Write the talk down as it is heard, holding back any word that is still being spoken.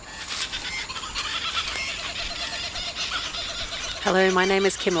Hello, my name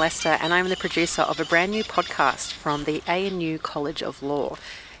is Kim Lester and I'm the producer of a brand new podcast from the ANU College of Law.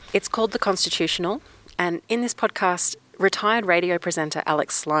 It's called The Constitutional, and in this podcast, retired radio presenter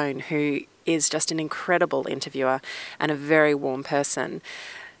Alex Sloan, who is just an incredible interviewer and a very warm person,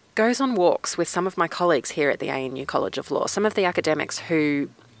 goes on walks with some of my colleagues here at the ANU College of Law, some of the academics who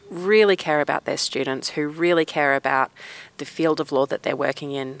really care about their students, who really care about the field of law that they're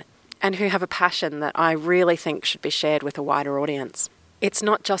working in, and who have a passion that I really think should be shared with a wider audience. It's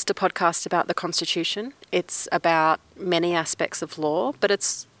not just a podcast about the Constitution, it's about many aspects of law, but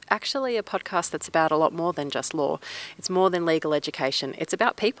it's actually a podcast that's about a lot more than just law. It's more than legal education, it's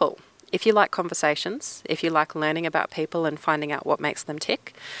about people. If you like conversations, if you like learning about people and finding out what makes them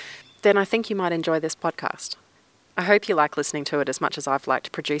tick, then I think you might enjoy this podcast. I hope you like listening to it as much as I've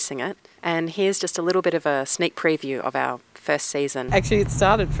liked producing it. And here's just a little bit of a sneak preview of our first season. Actually, it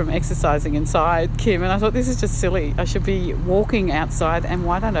started from exercising inside, Kim, and I thought this is just silly. I should be walking outside, and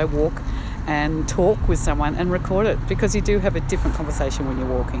why don't I walk and talk with someone and record it? Because you do have a different conversation when you're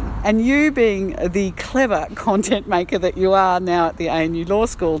walking. And you, being the clever content maker that you are now at the ANU Law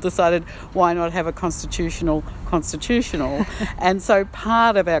School, decided why not have a constitutional. And so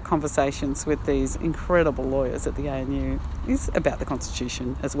part of our conversations with these incredible lawyers at the ANU is about the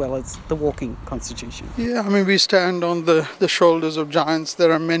Constitution as well as the walking Constitution. Yeah, I mean, we stand on the shoulders of giants.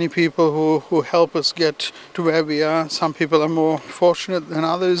 There are many people who help us get to where we are. Some people are more fortunate than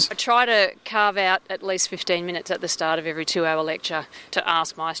others. I try to carve out at least 15 minutes at the start of every 2-hour lecture to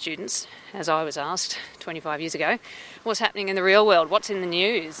ask my students, as I was asked 25 years ago, what's happening in the real world, what's in the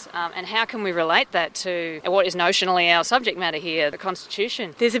news, and how can we relate that to what is notionally our subject matter here, the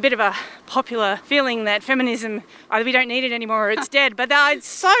Constitution. There's a bit of a popular feeling that feminism, either we don't need it anymore or it's dead, but that's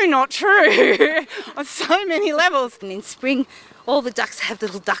so not true on so many levels. And in spring, all the ducks have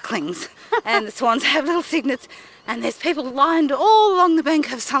little ducklings and the swans have little cygnets, and there's people lined all along the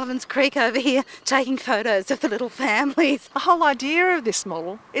bank of Sullivan's Creek over here taking photos of the little families. The whole idea of this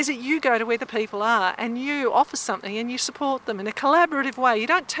model is that you go to where the people are and you offer something and you support them in a collaborative way. You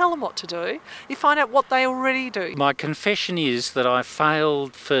don't tell them what to do, you find out what they already do. My confession is that I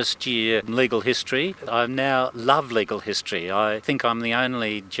failed first year legal history. I now love legal history. I think I'm the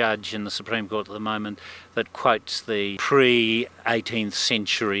only judge in the Supreme Court at the moment that quotes the pre-18th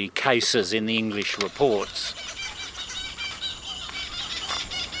century cases in the English reports.